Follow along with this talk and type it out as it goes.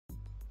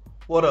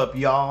What up,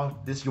 y'all?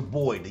 This is your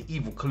boy, the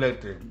Evil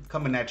Collector,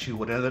 coming at you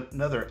with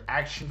another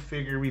action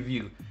figure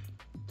review.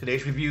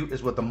 Today's review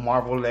is with the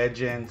Marvel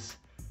Legends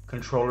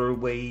controller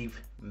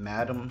wave,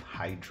 Madam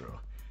Hydra.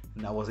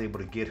 And I was able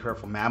to get her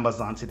from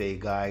Amazon today,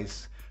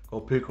 guys. Go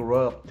pick her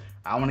up.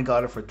 I only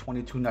got her for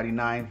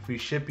 $22.99 free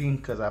shipping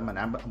because I'm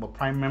a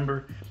Prime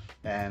member.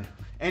 And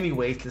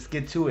anyways, let's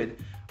get to it.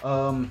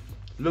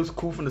 Looks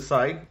cool from the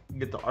side. You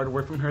get the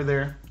artwork from her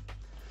there.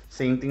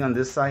 Same thing on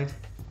this side.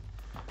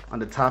 On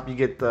the top, you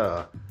get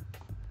the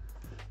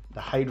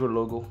Hydra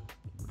logo,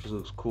 which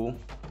looks cool.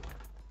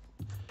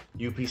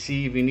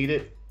 UPC if you need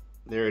it.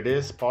 There it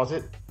is. Pause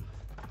it.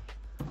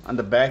 On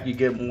the back, you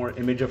get more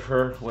image of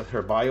her with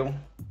her bio,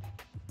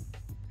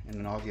 and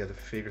then all the other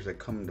figures that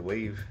come in the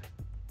wave.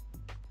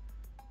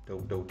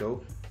 Dope, dope,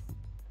 dope.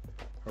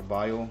 Her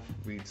bio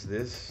reads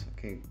this.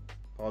 Okay,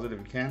 pause it if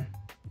you can.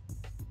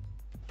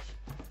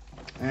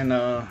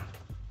 And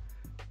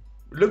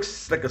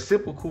looks like a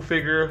simple, cool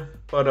figure,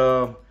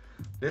 but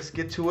let's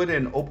get to it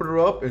and open her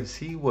up and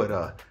see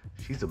what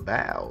she's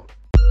about.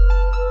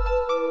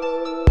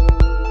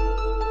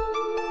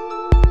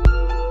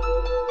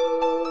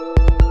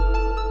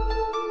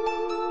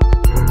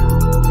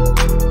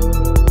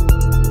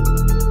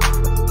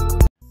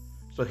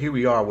 So here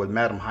we are with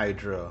Madam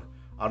Hydra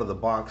out of the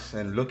box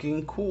and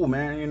looking cool,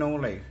 man. You know,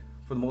 like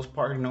for the most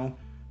part, you know,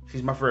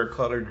 she's my favorite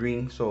color,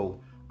 green, so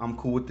I'm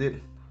cool with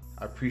it.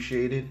 I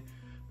appreciate it.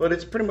 But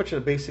it's pretty much a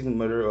basic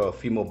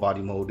female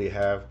body mold they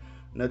have.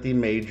 Nothing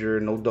major,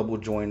 no double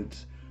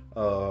joints.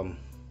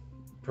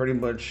 Pretty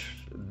much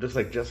just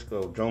like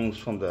Jessica Jones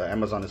from the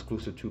Amazon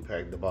exclusive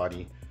 2-pack, the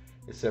body.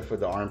 Except for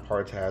the arm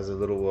parts has a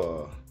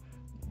little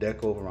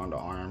deco around the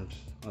arms,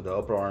 the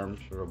upper arms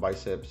or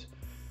biceps.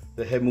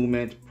 The head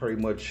movement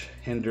pretty much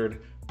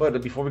hindered. But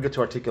before we get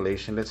to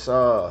articulation, let's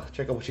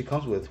check out what she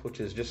comes with, which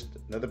is just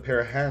another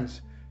pair of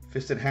hands,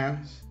 fisted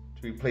hands,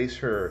 to replace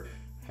her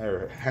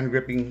hand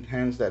gripping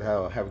hands that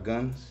have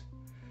guns.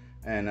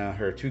 And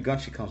her 2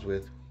 guns she comes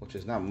with, which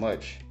is not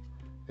much.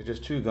 It's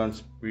just 2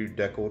 guns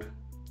redecoed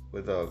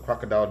with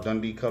Crocodile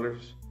Dundee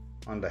colors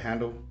on the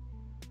handle.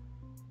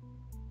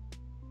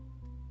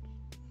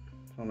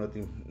 So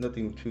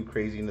nothing too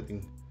crazy,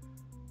 nothing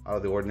out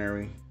of the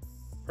ordinary.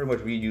 Pretty much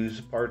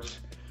reused parts,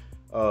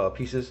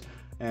 pieces.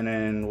 And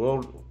then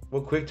real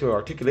quick to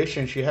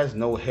articulation, she has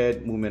no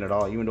head movement at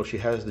all, even though she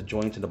has the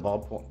joints and the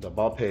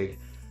ball peg.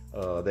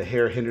 The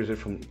hair hinders it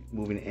from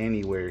moving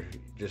anywhere,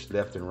 just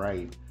left and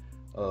right.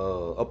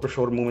 Upper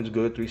shoulder movement's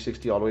good,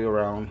 360 all the way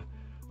around.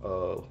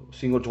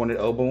 Single jointed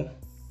elbow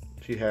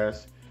she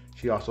has.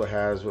 She also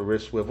has a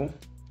wrist swivel.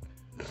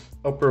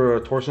 Upper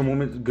torso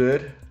movement is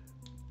good.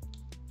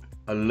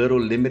 A little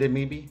limited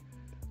maybe.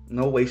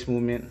 No waist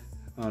movement.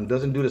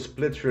 Doesn't do the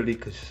splits really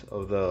because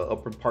of the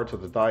upper parts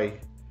of the thigh.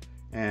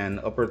 And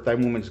upper thigh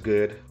movement's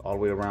good all the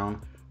way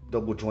around.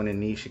 Double jointed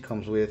knee she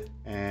comes with,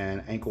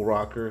 and ankle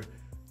rocker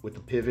with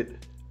the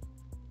pivot.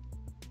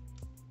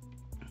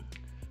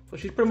 So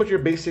she's pretty much your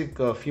basic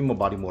female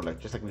body mold,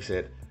 just like we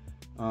said.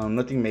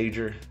 Nothing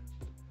major.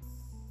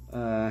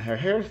 Her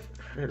hair.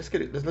 Let's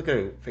look at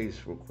her face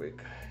real quick.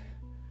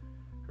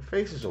 Her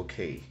face is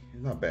okay.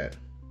 It's not bad.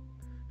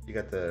 You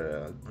got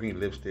the green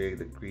lipstick,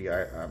 the green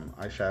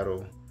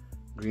eyeshadow,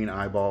 green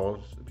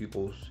eyeballs, the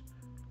pupils.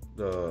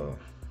 The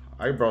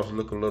eyebrows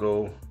look a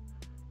little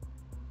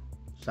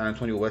San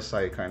Antonio West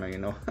Side kind of, you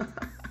know.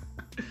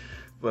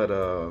 But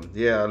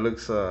yeah, it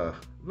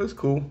looks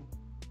cool.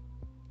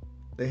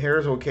 The hair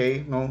is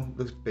okay,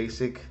 looks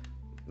basic.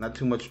 Not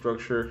too much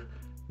structure.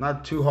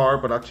 Not too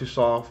hard, but not too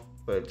soft.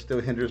 But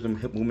still hinders them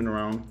hip moving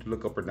around to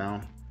look up or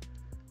down.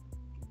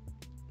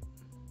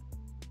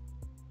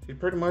 She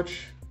pretty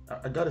much,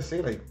 I gotta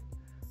say, like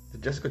the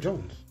Jessica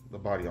Jones, the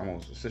body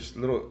almost. It's just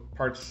little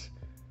parts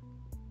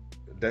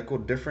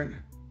deco different.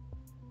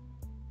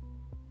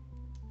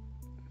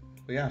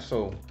 But yeah,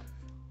 so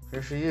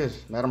here she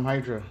is, Madam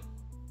Hydra.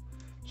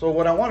 So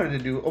what I wanted to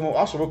do,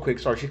 also real quick,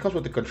 sorry, she comes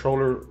with the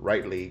controller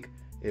right leg,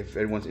 if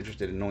everyone's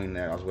interested in knowing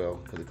that as well,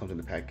 because it comes in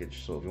the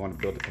package. So if you want to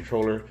build the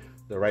controller,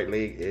 the right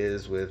leg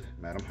is with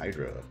Madam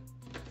Hydra.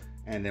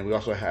 And then we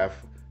also have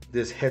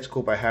this head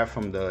scope I have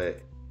from the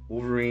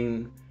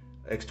Wolverine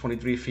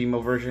X23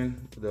 female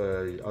version.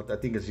 I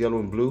think it's yellow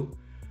and blue.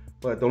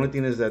 But the only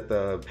thing is that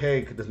the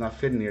peg does not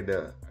fit in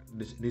here.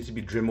 This needs to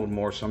be dremelled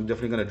more, so I'm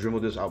definitely going to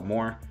dremel this out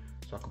more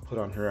so I can put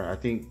on her. I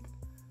think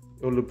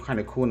it'll look kind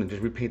of cool, and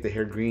just repaint the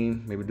hair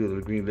green, maybe do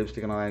the green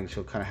lipstick and all that, and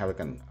she'll kind of have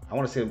like I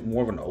want to say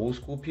more of an old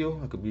school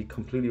feel. I could be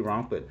completely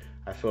wrong, but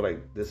I feel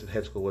like this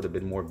head sculpt would have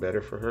been more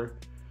better for her.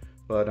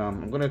 But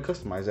I'm gonna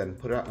customize that and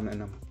put it out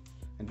and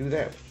do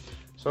that.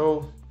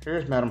 So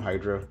here's Madam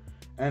Hydra,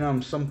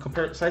 and some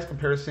size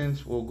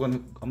comparisons. I'm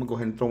gonna go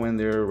ahead and throw in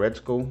there Red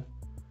Skull.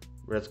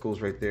 Red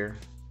Skull's right there,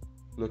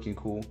 looking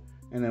cool,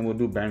 and then we'll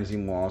do Baron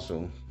Zemo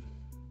also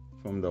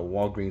from the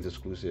Walgreens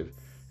exclusive,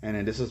 and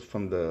then this is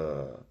from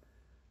the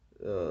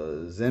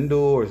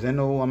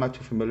Zeno. I'm not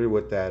too familiar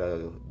with that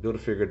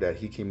Build-A-Figure that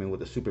he came in with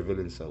the super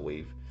villains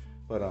wave,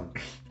 but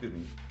excuse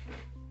me.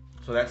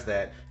 So that's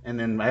that. And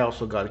then I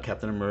also got a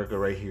Captain America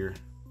right here.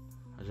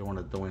 I just want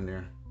to throw in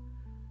there.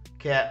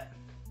 Cat,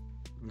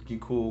 looking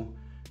cool.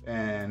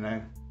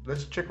 And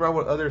let's check out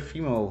what other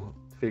female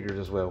figures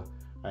as well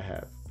I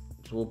have.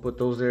 So we'll put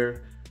those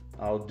there.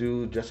 I'll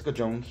do Jessica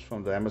Jones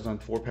from the Amazon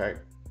 4-pack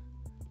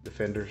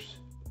Defenders.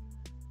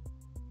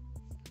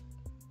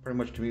 Pretty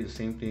much to me the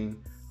same thing.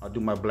 I'll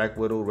do my Black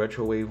Widow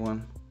Retro Wave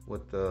one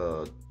with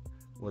the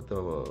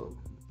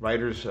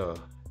Riders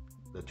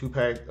the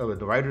 2-pack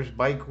the Riders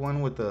bike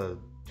one with the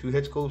 2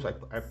 head scopes. I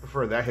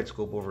prefer that head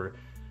scope over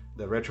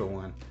the retro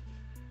one.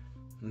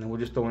 And then we'll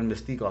just throw in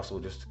Mystique also,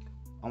 just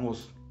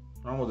almost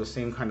the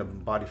same kind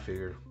of body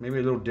figure. Maybe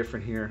a little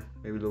different here,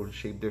 maybe a little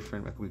shape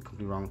different. I could be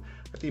completely wrong.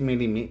 I think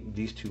mainly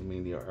these two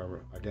mainly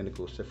are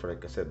identical, except for,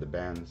 like I said, the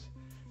bands.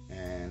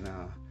 And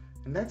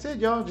that's it,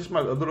 y'all. Just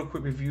a little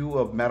quick review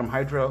of Madam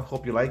Hydra.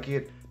 Hope you like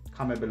it.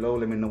 Comment below.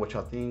 Let me know what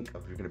y'all think.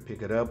 If you're gonna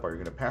pick it up or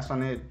you're gonna pass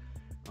on it.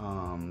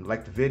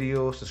 Like the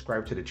video.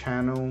 Subscribe to the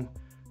channel.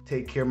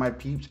 Take care, my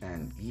peeps,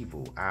 and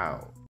Evil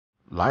out.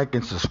 Like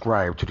and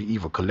subscribe to the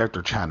Evil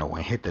Collector channel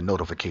and hit the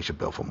notification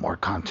bell for more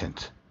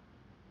content.